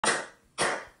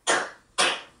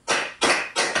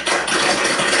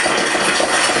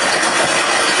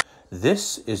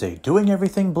This is a Doing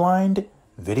Everything Blind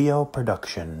video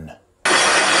production.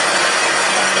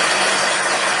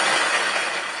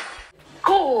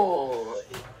 Good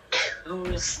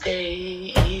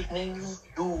Tuesday evening,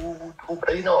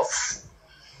 YouTubers.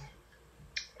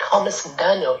 Thomas and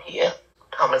Daniel here.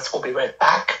 Thomas will be right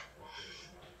back,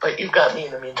 but you've got me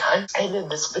in the meantime. And in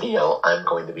this video, I'm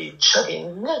going to be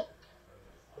chugging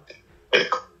a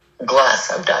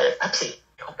glass of Diet Pepsi.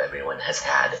 I hope everyone has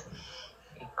had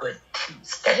a good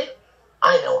Tuesday.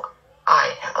 I know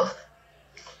I have.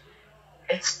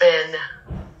 It's been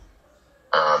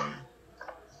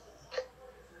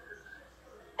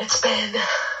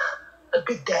a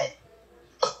good day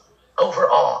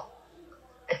overall.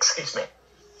 Excuse me.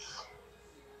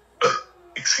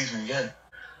 Excuse me again.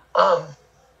 I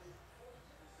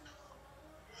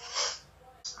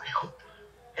hope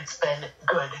it's been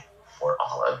good for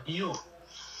all of you.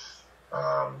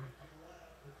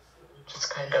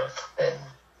 Just kind of been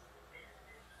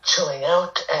chilling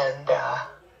out and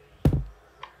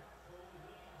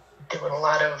doing a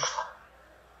lot of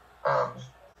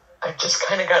I just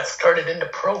kind of got started into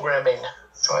programming,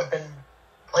 so I've been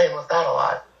playing with that a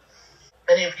lot.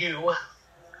 Many of you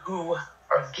who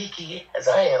are geeky as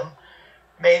I am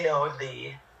may know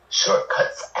the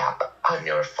Shortcuts app on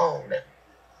your phone.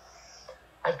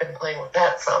 I've been playing with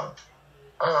that some.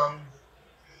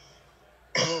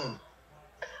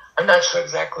 I'm not sure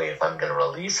exactly if I'm going to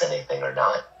release anything or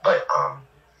not, but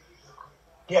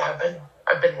yeah,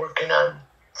 I've been working on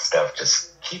stuff,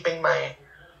 just keeping my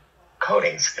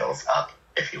coding skills up,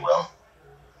 if you will.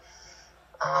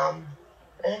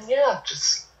 And yeah,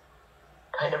 just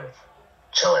kind of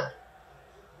chilling.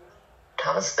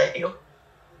 Thomas, is that you?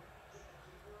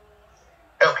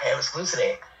 Okay, I was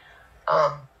hallucinating.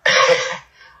 I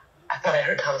thought I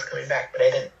heard Thomas coming back, but I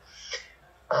didn't.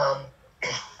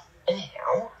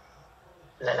 Anyhow,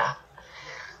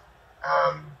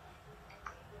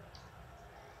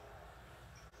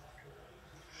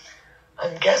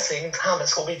 I'm guessing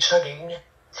Thomas will be chugging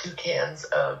 2 cans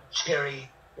of cherry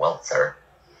seltzer.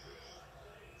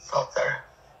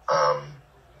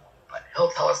 But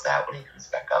he'll tell us that when he comes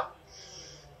back up.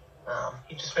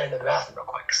 He just ran to the bathroom real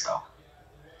quick, so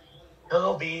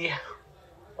he'll be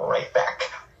right back.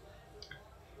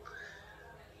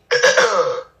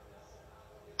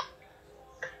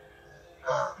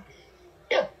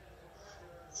 Yeah.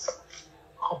 So,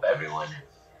 hope everyone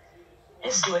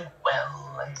is doing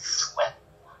well and sweat.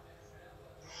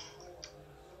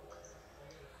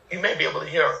 You may be able to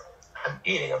hear I'm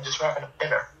eating. I'm just wrapping up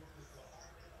dinner.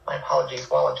 My apologies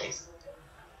for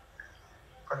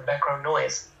the background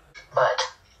noise. But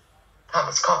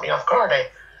Thomas caught me off guard. I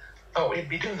thought we'd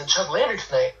be doing the chug later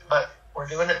tonight, but we're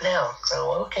doing it now.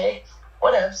 So, okay,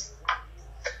 whatevs.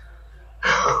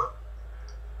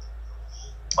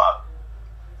 But,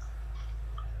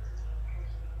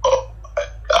 oh my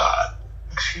God,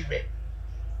 excuse me.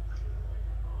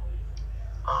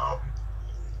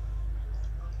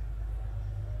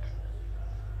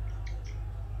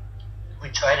 We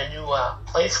tried a new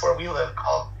place where we live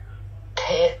called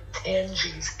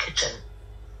Tangi's Kitchen.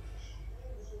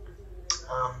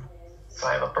 So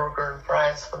I have a burger and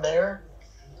fries from there,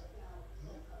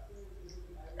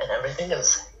 and everything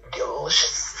is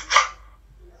delicious.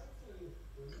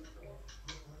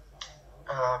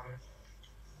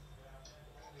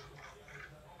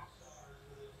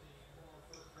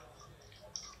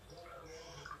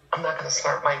 I'm not going to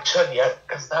start my chug yet,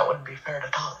 because that wouldn't be fair to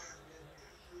Thomas.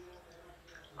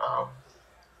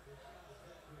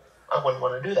 I wouldn't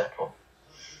want to do that to him.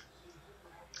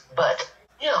 But,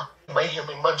 yeah, you might hear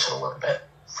me munching a little bit.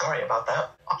 Sorry about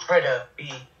that. I'll try to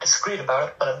be discreet about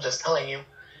it, but I'm just telling you,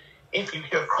 if you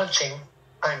hear crunching,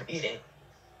 I'm eating.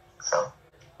 So,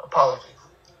 apologies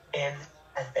in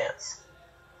advance.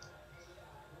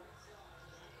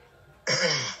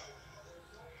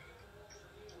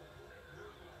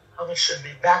 I should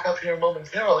be back up here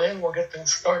momentarily and we'll get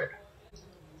things started.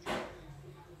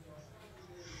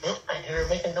 I hear her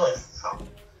making noise, so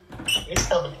he's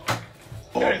coming.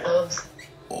 Here he comes.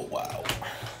 Oh, wow.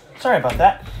 Sorry about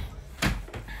that.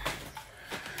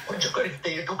 Good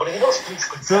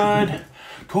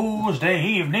Tuesday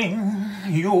evening,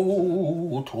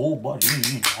 YouTubers.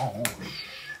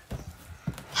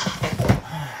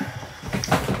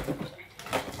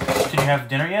 Did you have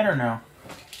dinner yet or no?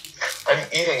 I'm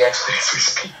eating actually as we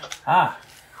speak. Ah.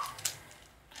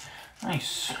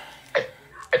 Nice.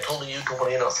 I told the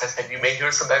YouTubers, I said, you may hear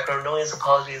some background noise,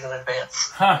 apologies in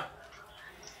advance. Huh.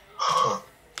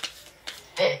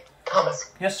 Hey,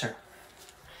 Thomas. Yes, sir.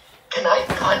 Can I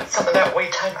cut some of that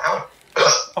wait time out?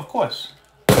 Of course.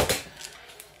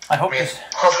 I hope I mean, this...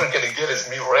 all we're gonna get is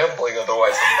me rambling,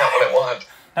 otherwise that's not what I want.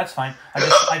 That's fine.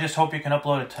 I just hope you can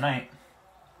upload it tonight.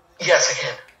 Yes, I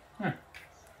can.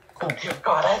 Cool. Oh, dear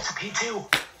God, I have to pee too.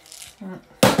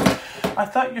 I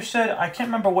thought you said, I can't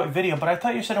remember what video, but I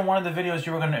thought you said in one of the videos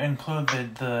you were going to include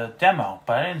the demo,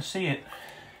 but I didn't see it.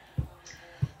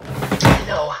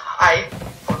 No, I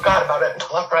forgot about it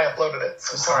until after I uploaded it,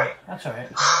 so sorry. That's alright.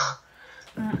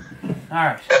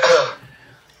 Alright.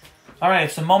 Alright,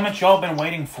 it's the moment you all been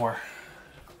waiting for.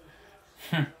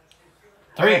 3.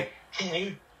 Okay, can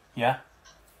you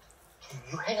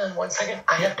hang on 1 second?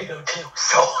 I have to go too,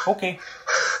 so... Okay.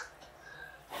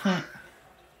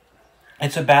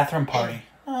 It's a bathroom party.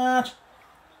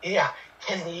 Yeah,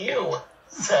 can you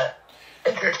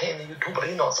entertain the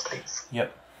YouTuberinos, please?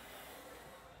 Yep.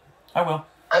 I will.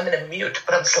 I'm gonna mute,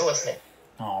 but I'm still listening.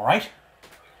 Alright.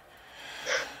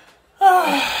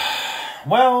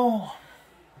 Well,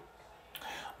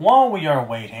 while we are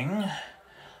waiting,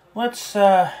 let's see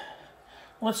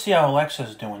how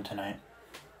Alexa's doing tonight.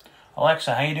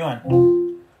 Alexa, how you doing?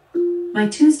 My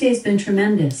Tuesday's been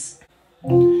tremendous.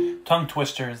 Tongue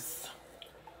twisters.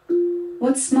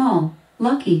 What's small,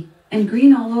 lucky, and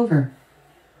green all over?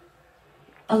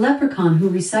 A leprechaun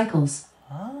who recycles.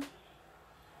 Huh?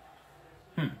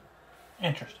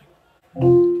 Interesting.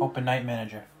 Open Night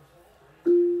Manager.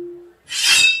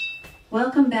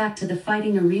 Welcome back to the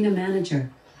Fighting Arena Manager.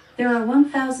 There are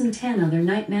 1,010 other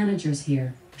night managers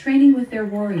here, training with their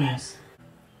warriors.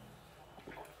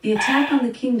 The attack on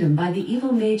the kingdom by the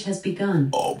evil mage has begun.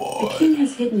 Oh boy. The king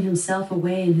has hidden himself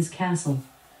away in his castle.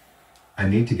 I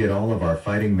need to get all of our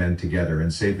fighting men together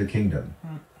and save the kingdom.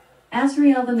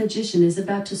 Azrael the magician is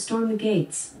about to storm the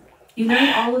gates.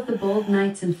 Unite all of the bold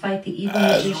knights and fight the evil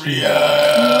magician. Do you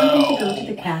want me to go to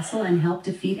the castle and help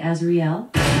defeat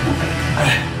Azrael?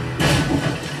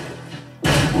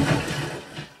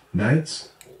 Knights,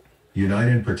 unite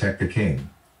and protect the king.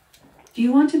 Do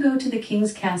you want to go to the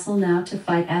king's castle now to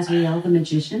fight Azrael the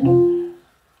magician?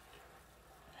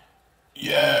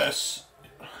 Yes.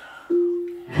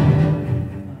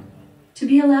 To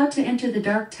be allowed to enter the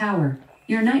Dark Tower,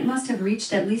 your knight must have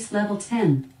reached at least level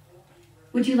 10.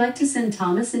 Would you like to send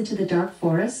Thomas into the Dark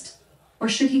Forest? Or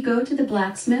should he go to the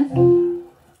blacksmith?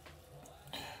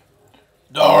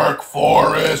 Dark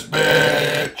Forest,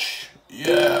 bitch.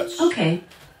 Yes. Okay.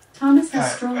 Thomas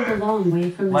has strolled a long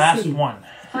way from the Last city. one.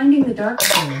 Finding the Dark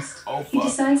Forest, Oh, he fuck.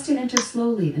 decides to enter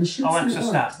slowly and shoot Alexa, some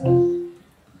stop. orcs.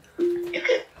 You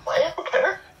can play, I don't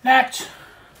care. Next.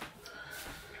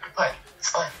 Fine, it's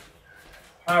fine.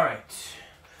 Alright.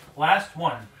 Last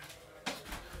one.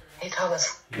 Hey,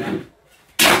 Thomas.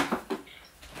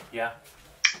 Yeah.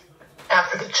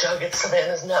 After the chug and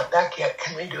Savannah's not back yet,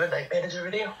 can we do a night manager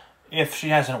video? If she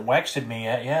hasn't wexted me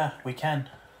yet, yeah, we can.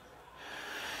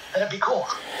 That'd be cool.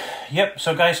 Yep,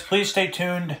 so guys, please stay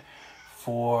tuned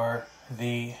for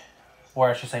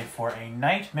for a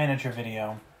night manager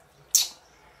video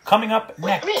coming up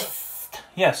next. Me?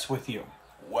 Yes, with you.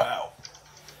 Wow.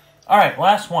 Alright,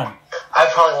 last one. I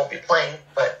probably won't be playing,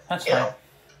 but, That's you fine. know.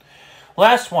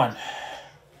 Last one.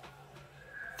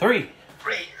 3.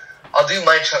 3. I'll do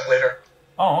my chug later.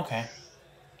 Oh, okay.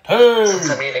 2. Since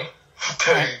I'm eating.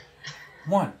 2.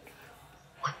 1.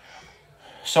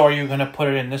 So are you gonna put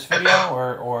it in this video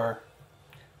or?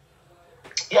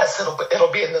 Yes,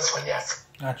 it'll be in this one, yes.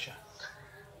 Gotcha.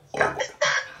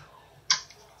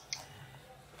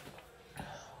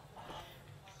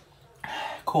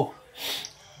 Cool.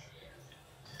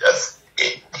 Yes,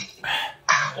 indeed.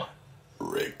 Ow.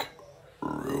 Rick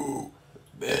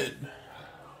Rubin.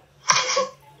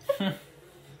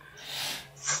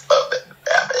 Stop it,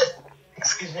 damn it.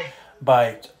 Excuse me.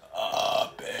 Bite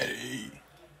Betty.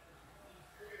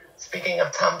 Speaking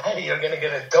of Tom Petty, you're going to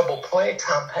get a double play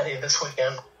Tom Petty this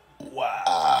weekend.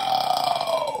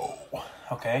 Wow.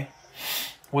 Okay.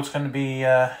 What's gonna be?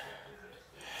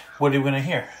 What are we gonna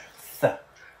hear?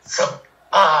 So,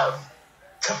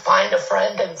 to find a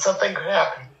friend and something could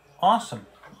happen. Awesome.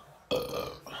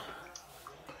 I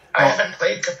haven't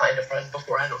played To Find a Friend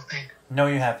before, I don't think. No,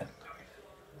 you haven't.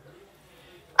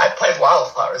 I played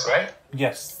Wildflowers, right?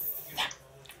 Yes.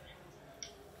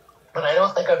 But I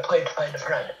don't think I played To Find a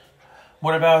Friend.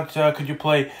 What about, could you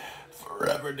play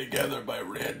Forever Together by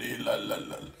Randy La La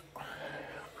La?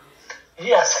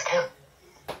 Yes, I can.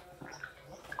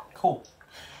 Cool.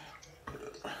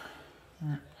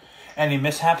 Any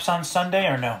mishaps on Sunday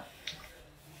or no?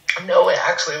 No, it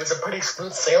was a pretty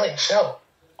smooth sailing show.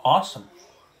 Awesome.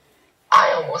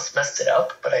 I almost messed it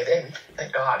up, but I didn't,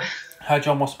 thank God. How'd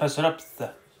you almost mess it up?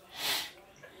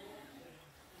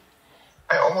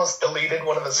 I almost deleted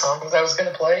one of the songs I was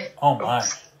going to play. Oh my.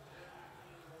 Oops.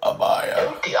 Amaya.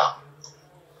 Oh dear.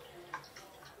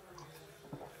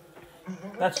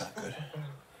 That's not good.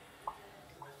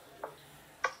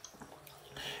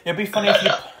 It'd be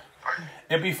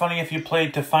funny if you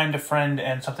played To Find a Friend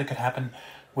and something could happen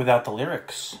without the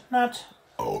lyrics. Not,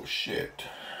 oh shit.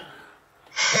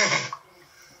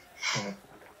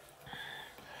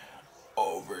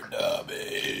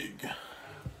 Overdubbing.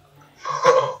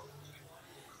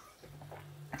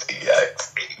 Yikes.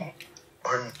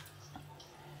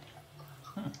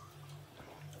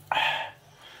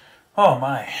 Oh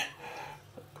my.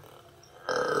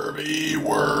 Wormy,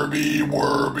 wormy,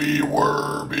 wormy,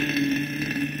 wormy.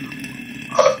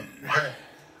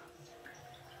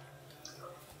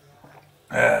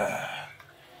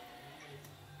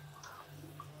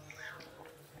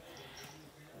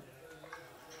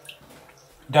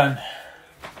 Done.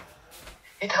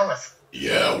 Hey, Thomas.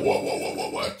 Yeah, what?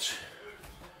 What?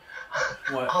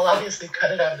 I'll obviously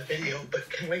cut it out of the video, but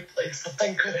can we play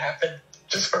Something Could Happen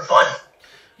just for fun?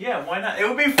 Yeah, why not? It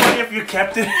would be funny if you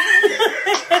kept it.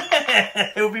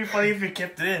 It would be funny if you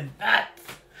kept it in.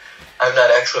 I'm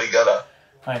not actually gonna.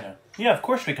 I know. Yeah, of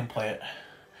course we can play it.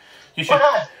 You should. Why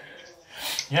not?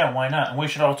 Yeah, why not? And we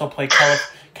should also play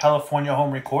California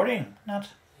Home Recording. Not.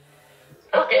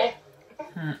 Okay.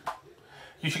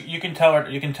 You can tell her.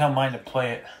 You can tell mine to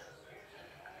play it.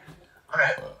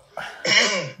 Alright.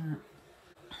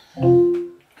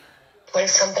 Play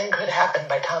Something Could Happen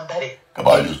by Tom Petty. Come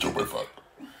on, you stupid fuck.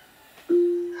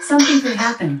 Something Could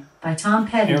Happen by Tom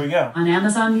Petty. Here we go. On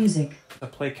Amazon Music. To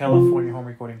play California Home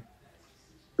Recording.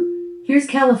 Here's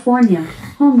California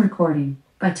Home Recording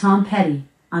by Tom Petty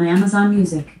on Amazon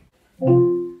Music.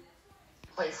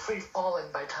 Play Free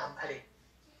Fallin' by Tom Petty.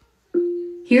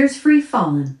 Here's Free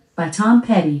Fallin' by Tom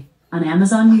Petty on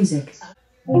Amazon Music.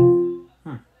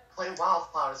 Play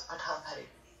Wildflowers by Tom Petty.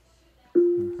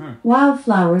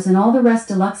 Wildflowers and All the Rest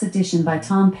Deluxe Edition by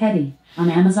Tom Petty on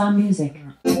Amazon Music.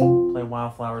 Play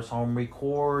Wildflowers Home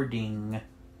Recording.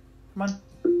 Come on.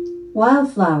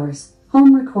 Wildflowers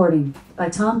Home Recording by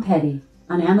Tom Petty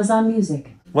on Amazon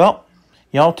Music. Well,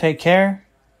 y'all take care,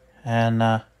 and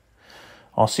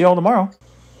I'll see y'all tomorrow.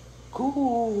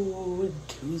 Good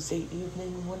Tuesday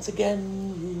evening once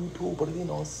again,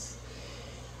 YouTuberinos.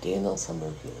 Daniel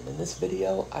Summer here, and in this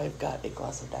video I've got a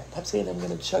glass of Diet Pepsi and I'm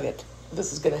going to chug it.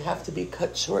 This is going to have to be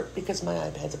cut short because my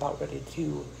iPad's about ready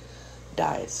to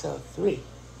die. So 3,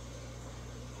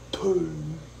 2,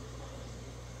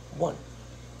 1.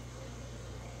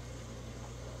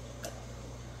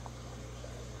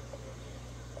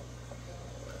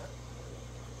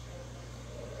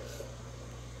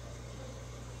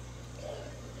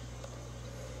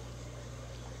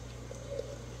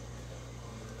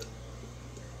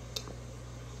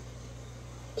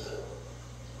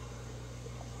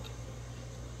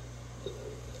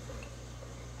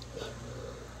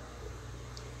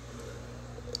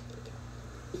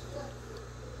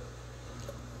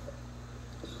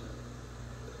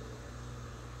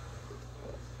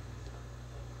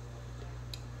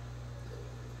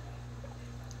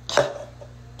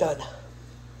 Done.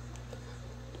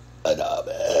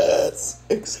 Anonymous.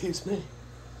 Excuse me.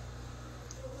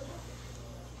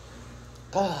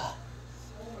 Ah.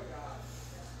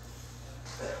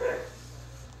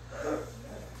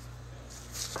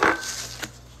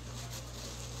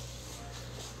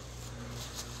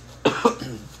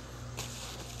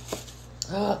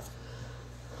 Ah.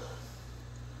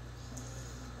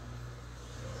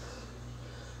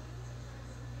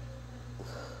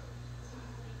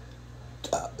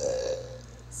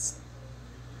 Thomas.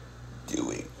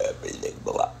 Doing everything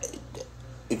blind.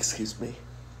 Excuse me.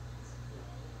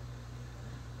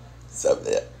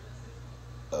 Something.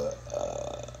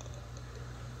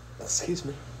 Excuse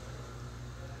me.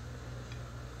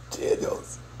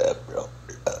 Daniel's Emerald.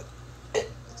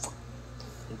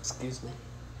 Excuse me.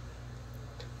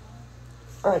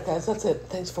 Alright guys, that's it.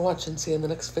 Thanks for watching. See you in the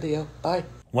next video. Bye.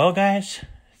 Well, guys,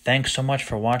 thanks so much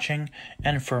for watching,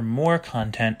 and for more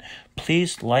content,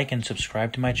 please like and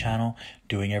subscribe to my channel,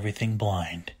 Doing Everything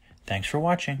Blind. Thanks for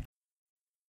watching.